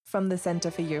From the Centre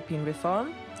for European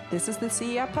Reform, this is the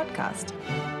CER podcast.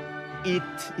 It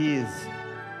is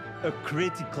a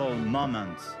critical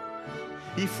moment.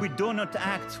 If we do not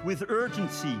act with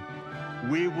urgency,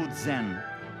 we would then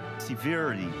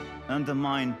severely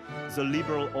undermine the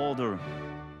liberal order.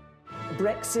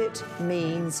 Brexit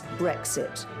means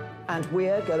Brexit, and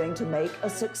we're going to make a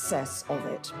success of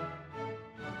it.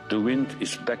 The wind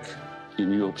is back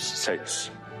in Europe's sails.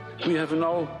 We have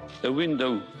now a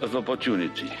window of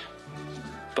opportunity,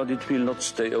 but it will not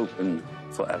stay open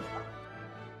forever.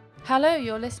 Hello,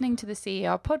 you're listening to the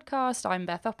CER podcast. I'm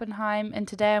Beth Oppenheim, and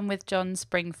today I'm with John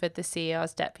Springford, the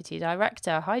CER's Deputy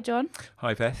Director. Hi, John.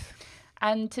 Hi, Beth.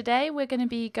 And today we're going to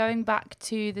be going back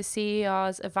to the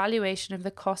CER's evaluation of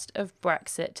the cost of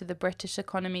Brexit to the British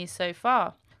economy so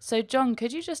far. So, John,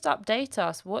 could you just update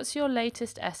us? What's your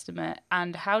latest estimate,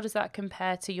 and how does that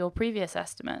compare to your previous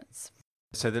estimates?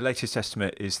 So the latest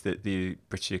estimate is that the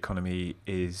British economy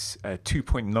is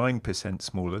 2.9%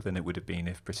 smaller than it would have been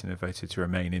if Britain had voted to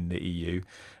remain in the EU.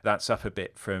 That's up a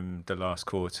bit from the last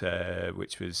quarter,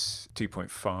 which was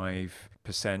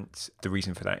 2.5%. The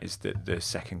reason for that is that the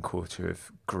second quarter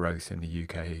of growth in the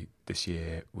UK this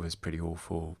year was pretty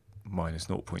awful, minus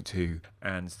 0.2,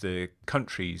 and the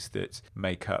countries that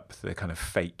make up the kind of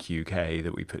fake UK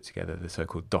that we put together, the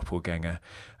so-called doppelganger,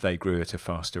 they grew at a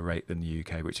faster rate than the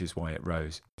UK, which is why it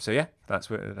rose. So yeah,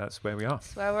 that's where we are.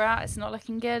 That's where we're at. It's not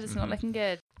looking good. It's not looking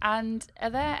good. And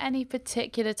are there any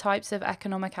particular types of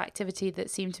economic activity that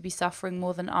seem to be suffering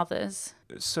more than others?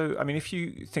 So, I mean, if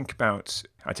you think about,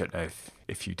 I don't know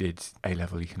if you did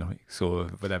A-level economics or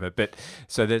whatever, but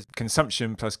so there's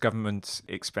consumption plus government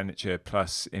expenditure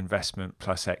plus investment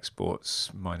plus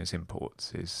exports minus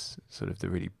imports is sort of the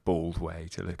really bald way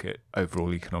to look at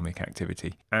overall economic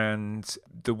activity. And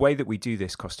the way that we do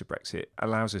this cost of Brexit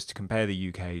allows us to compare the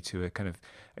UK to a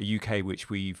UK which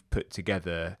we've put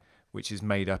together, which is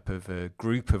made up of a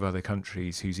group of other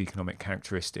countries whose economic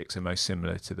characteristics are most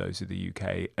similar to those of the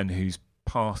UK and whose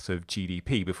path of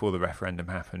GDP before the referendum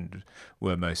happened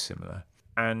were most similar.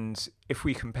 And if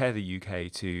we compare the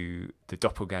UK to the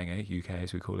doppelganger, UK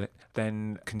as we call it,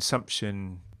 then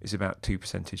consumption is about 2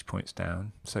 percentage points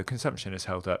down. So consumption has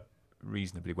held up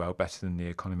reasonably well, better than the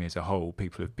economy as a whole.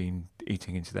 People have been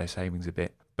eating into their savings a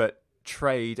bit. But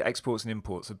trade, exports and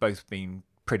imports have both been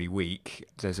pretty weak.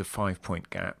 There's a 5-point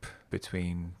gap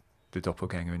between the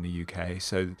doppelganger in the UK.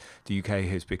 So the UK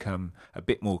has become a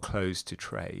bit more closed to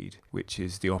trade, which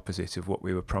is the opposite of what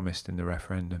we were promised in the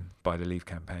referendum by the Leave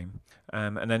campaign.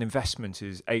 And then investment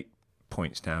is 8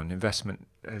 points down. Investment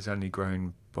has only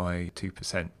grown by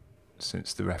 2%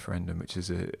 since the referendum, which is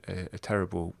a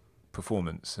terrible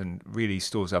performance and really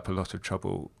stores up a lot of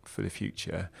trouble for the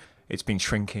future. It's been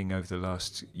shrinking over the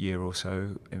last year or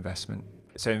so, investment.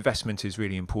 So investment is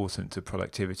really important to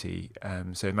productivity.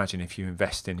 So imagine if you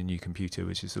invest in a new computer,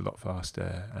 which is a lot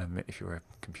faster. If you're a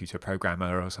computer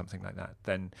programmer or something like that,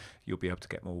 then you'll be able to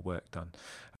get more work done.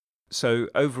 So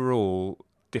overall,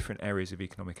 different areas of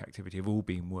economic activity have all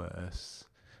been worse,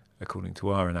 according to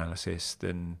our analysis,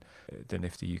 than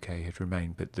if the UK had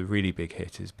remained. But the really big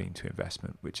hit has been to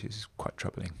investment, which is quite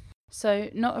troubling. So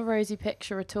not a rosy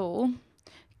picture at all.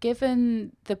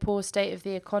 Given the poor state of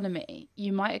the economy,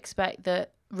 you might expect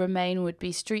that Remain would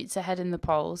be streets ahead in the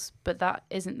polls, but that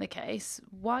isn't the case.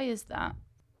 Why is that?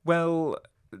 Well,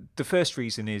 the first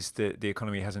reason is that the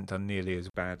economy hasn't done nearly as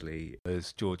badly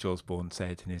as George Osborne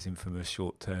said in his infamous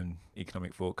short-term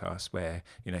economic forecast, where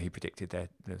he predicted that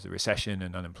there was a recession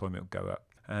and unemployment would go up.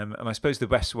 And I suppose the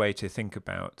best way to think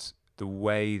about the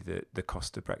way that the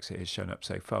cost of Brexit has shown up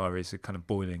so far is a kind of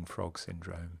boiling frog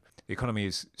syndrome. The economy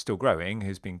is still growing,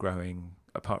 has been growing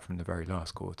apart from the very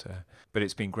last quarter, but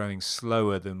it's been growing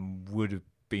slower than would have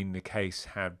been the case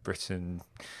had Britain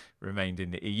remained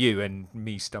in the EU. And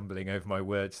me stumbling over my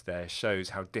words there shows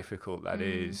how difficult that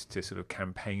is to sort of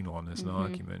campaign on as an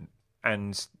argument.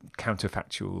 And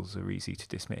counterfactuals are easy to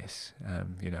dismiss.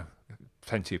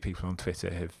 Plenty of people on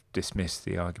Twitter have dismissed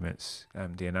the arguments,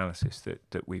 the analysis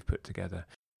that we've put together.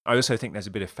 I also think there's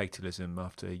a bit of fatalism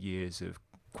after years of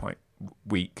quite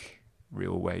weak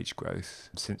real wage growth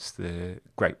since the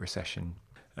Great Recession.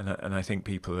 And I think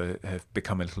people have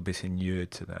become a little bit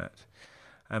inured to that.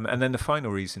 And then the final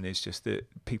reason is just that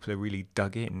people are really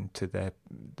dug into their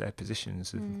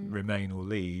positions of Remain or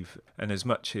Leave. And as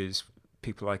much as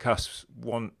people like us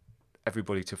want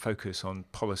everybody to focus on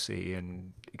policy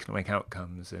and economic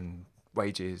outcomes and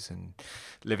wages and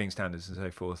living standards and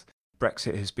so forth,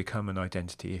 Brexit has become an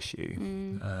identity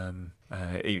issue.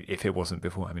 If it wasn't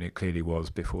before, I mean, it clearly was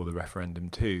before the referendum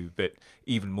too, but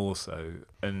even more so.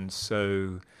 And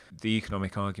so the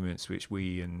economic arguments which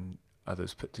we and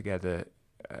others put together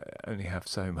only have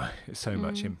so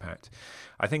much impact.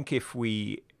 I think if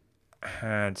we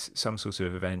had some sort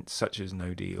of event such as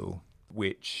No Deal,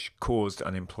 which caused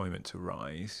unemployment to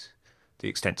rise, the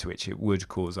extent to which it would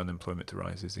cause unemployment to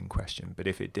rise is in question, but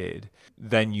if it did,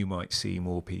 then you might see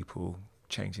more people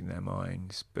changing their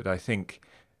minds. But I think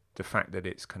the fact that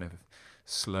it's kind of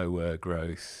slower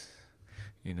growth,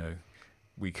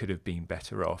 we could have been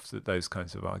better off, that those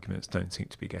kinds of arguments don't seem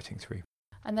to be getting through.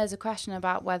 And there's a question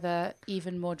about whether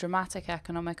even more dramatic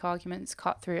economic arguments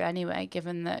cut through anyway,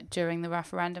 given that during the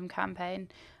referendum campaign,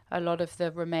 a lot of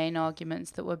the Remain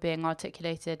arguments that were being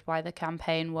articulated by the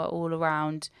campaign were all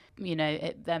around,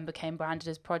 it then became branded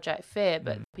as Project Fear,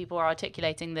 but people were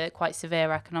articulating the quite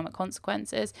severe economic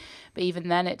consequences. But even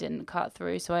then it didn't cut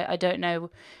through. So I don't know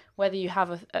whether you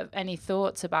have any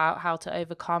thoughts about how to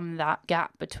overcome that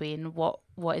gap between what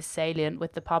is salient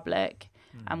with the public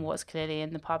and what's clearly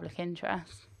in the public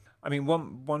interest. I mean,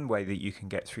 one way that you can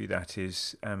get through that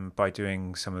is by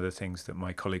doing some of the things that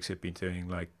my colleagues have been doing,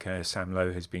 like Sam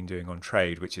Lowe has been doing on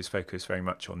trade, which is focused very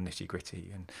much on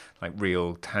nitty-gritty and like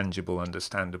real, tangible,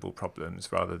 understandable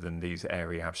problems, rather than these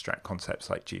airy, abstract concepts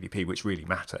like GDP, which really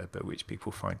matter, but which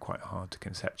people find quite hard to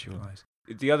conceptualise.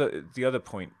 The other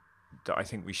point that I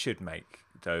think we should make,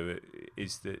 though,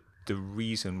 is that the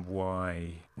reason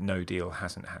why No Deal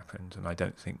hasn't happened, and I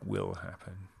don't think will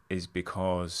happen, is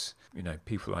because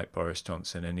people like Boris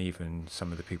Johnson and even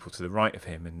some of the people to the right of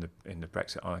him in the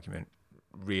Brexit argument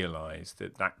realise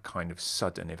that kind of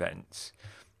sudden event,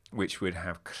 which would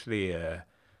have clear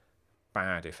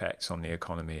bad effects on the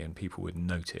economy and people would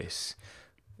notice,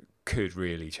 could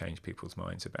really change people's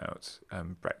minds about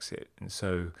Brexit. And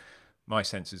so my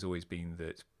sense has always been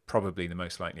that probably the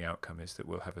most likely outcome is that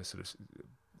we'll have a sort of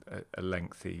a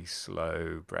lengthy,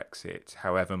 slow Brexit,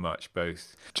 however much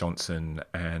both Johnson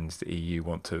and the EU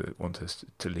want us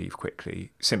to leave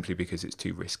quickly, simply because it's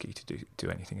too risky to do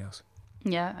anything else.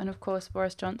 Yeah, and of course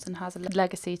Boris Johnson has a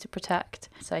legacy to protect,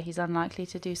 so he's unlikely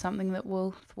to do something that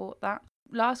will thwart that.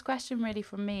 Last question really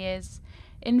from me is,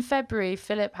 in February,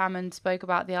 Philip Hammond spoke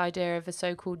about the idea of a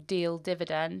so-called deal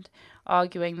dividend,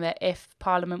 arguing that if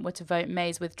Parliament were to vote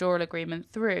May's withdrawal agreement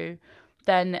through,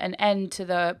 then an end to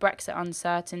the Brexit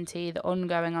uncertainty, the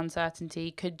ongoing uncertainty,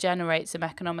 could generate some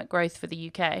economic growth for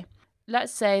the UK.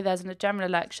 Let's say there's a general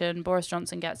election, Boris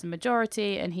Johnson gets a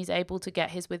majority and he's able to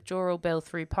get his withdrawal bill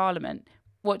through Parliament.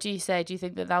 What do you say? Do you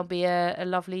think that there'll be a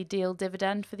lovely deal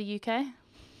dividend for the UK?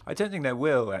 I don't think there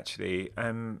will, actually.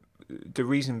 The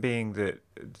reason being that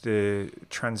the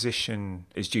transition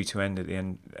is due to end at the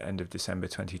end of December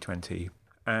 2020.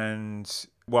 And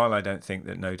while I don't think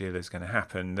that No Deal is going to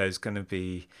happen, there's going to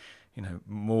be,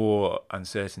 more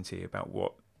uncertainty about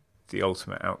what the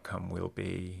ultimate outcome will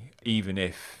be, even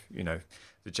if,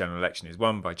 the general election is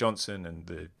won by Johnson and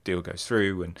the deal goes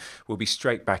through, and we'll be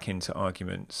straight back into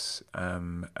arguments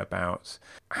about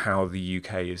how the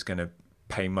UK is going to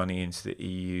pay money into the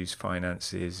EU's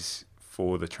finances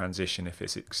for the transition if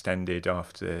it's extended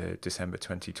after December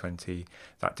 2020.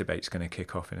 That debate's going to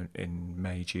kick off in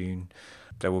May, June.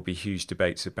 There will be huge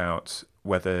debates about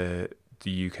whether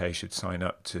the UK should sign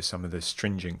up to some of the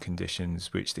stringent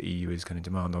conditions which the EU is going to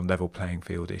demand on level playing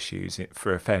field issues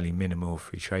for a fairly minimal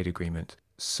free trade agreement.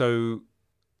 So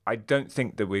I don't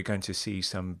think that we're going to see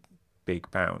some big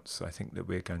bounce. I think that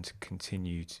we're going to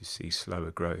continue to see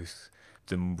slower growth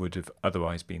than would have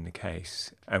otherwise been the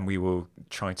case, and we will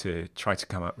try to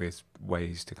come up with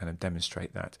ways to kind of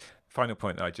demonstrate that. Final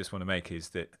point that I just want to make is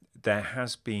that there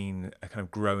has been a kind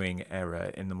of growing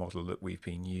error in the model that we've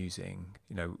been using.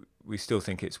 We still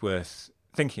think it's worth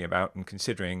thinking about and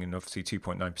considering, and obviously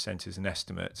 2.9% is an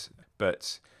estimate,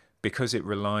 but because it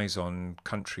relies on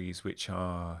countries which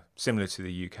are similar to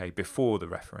the UK before the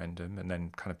referendum and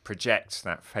then kind of projects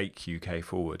that fake UK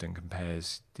forward and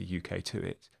compares the UK to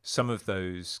it, some of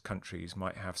those countries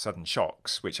might have sudden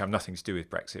shocks which have nothing to do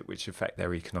with Brexit, which affect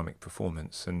their economic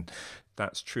performance. And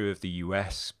that's true of the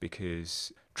US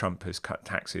because Trump has cut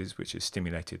taxes, which has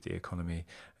stimulated the economy.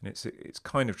 And it's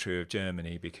kind of true of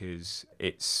Germany because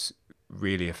it's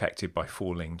really affected by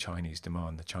falling Chinese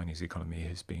demand. The Chinese economy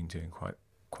has been doing quite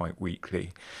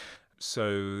weakly.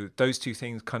 So those two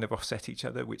things kind of offset each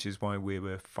other, which is why we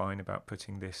were fine about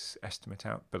putting this estimate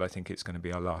out. But I think it's going to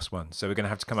be our last one. So we're going to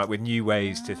have to come up with new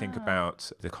ways to think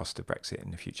about the cost of Brexit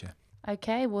in the future.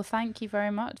 Okay, well, thank you very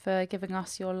much for giving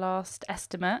us your last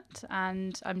estimate.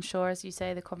 And I'm sure, as you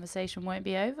say, the conversation won't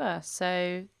be over.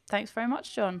 So thanks very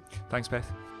much, John. Thanks,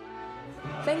 Beth.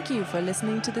 Thank you for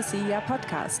listening to the CER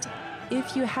podcast.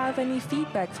 If you have any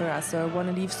feedback for us or want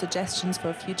to leave suggestions for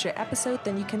a future episode,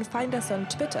 then you can find us on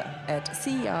Twitter at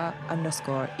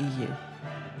CER_EU.